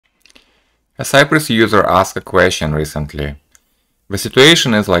A Cypress user asked a question recently. The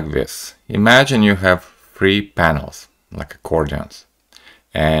situation is like this. Imagine you have 3 panels, like accordions,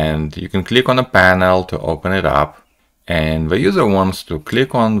 and you can click on a panel to open it up, and the user wants to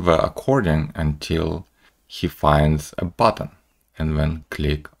click on the accordion until he finds a button, and then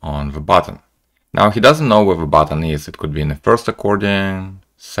click on the button. Now he doesn't know where the button is. It could be in the first accordion,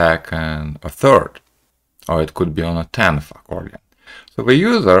 second, or third, or it could be on a 10th accordion. So the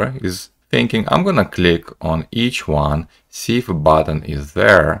user is thinking, I'm gonna click on each one, see if a button is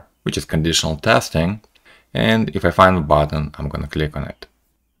there, which is conditional testing, and if I find the button, I'm gonna click on it.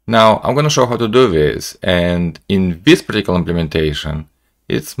 Now I'm gonna show how to do this, and in this particular implementation,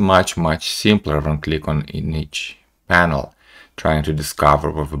 it's much simpler than click on in each panel, trying to discover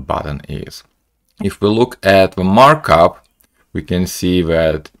where the button is. If we look at the markup, we can see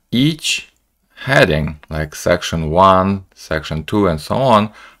that each heading, like section 1, section 2, and so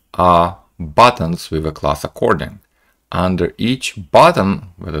on, are buttons with a class accordion. Under each button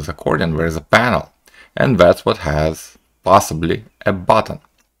with this accordion, there is a panel, and that's what has possibly a button.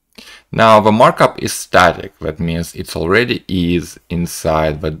 Now the markup is static. That means it's already is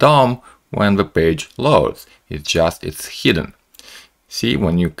inside the DOM when the page loads. It's hidden. See,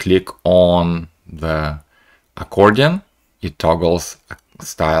 when you click on the accordion, it toggles a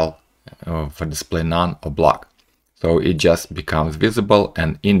style for display none or block. So it just becomes visible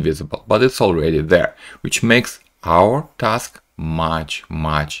and invisible, but it's already there, which makes our task much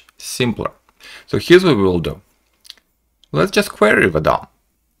simpler. So here's what we will do. Let's just query the DOM.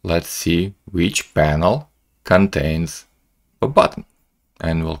 Let's see which panel contains a button,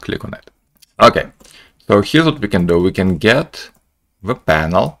 and we'll click on it. Okay, so here's what we can do. We can get the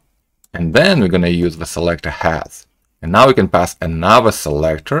panel, and then we're going to use the selector has. And now we can pass another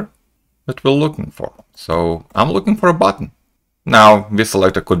selector that we're looking for. So I'm looking for a button. Now this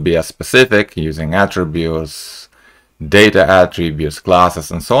selector could be a specific using attributes, data attributes,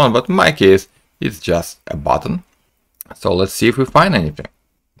 classes, and so on. But in my case, it's just a button. So let's see if we find anything.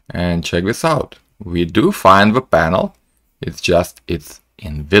 And check this out. We do find the panel. It's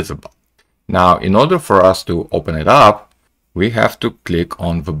invisible. Now, in order for us to open it up, we have to click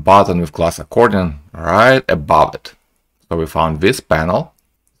on the button with class accordion right above it. So we found this panel.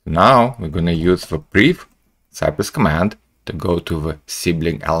 Now we're going to use the prev Cypress command to go to the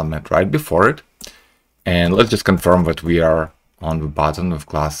sibling element right before it. And let's just confirm that we are on the button with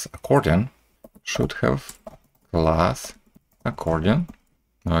class accordion. Should have class accordion.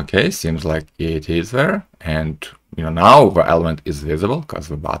 Okay, seems like it is there. And now the element is visible because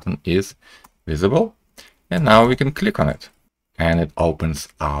the button is visible. And now we can click on it and it opens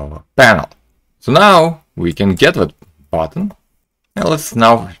our panel. So now we can get that button. And let's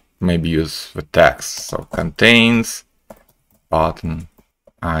now maybe use the text. So contains button,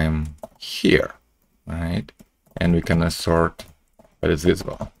 I'm here, right? And we can assert that it's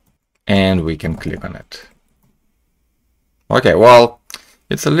visible. And we can click on it. Okay, well,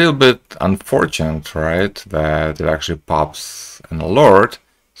 it's a little bit unfortunate, right, that it actually pops an alert.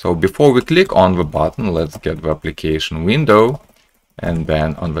 So before we click on the button, let's get the application window. And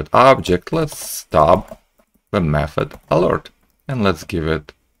then on that object, let's stub the method alert. And let's give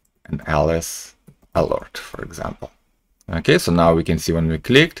it an ls alert, for example. Okay, so now we can see when we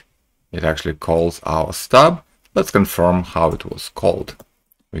clicked, it actually calls our stub. Let's confirm how it was called.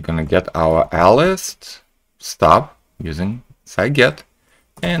 We're going to get our ls stub using cy.get,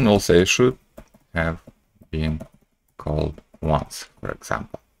 and we'll say should have been called once, for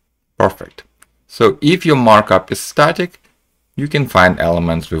example. Perfect. So if your markup is static, you can find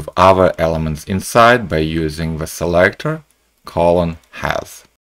elements with other elements inside by using the selector : has.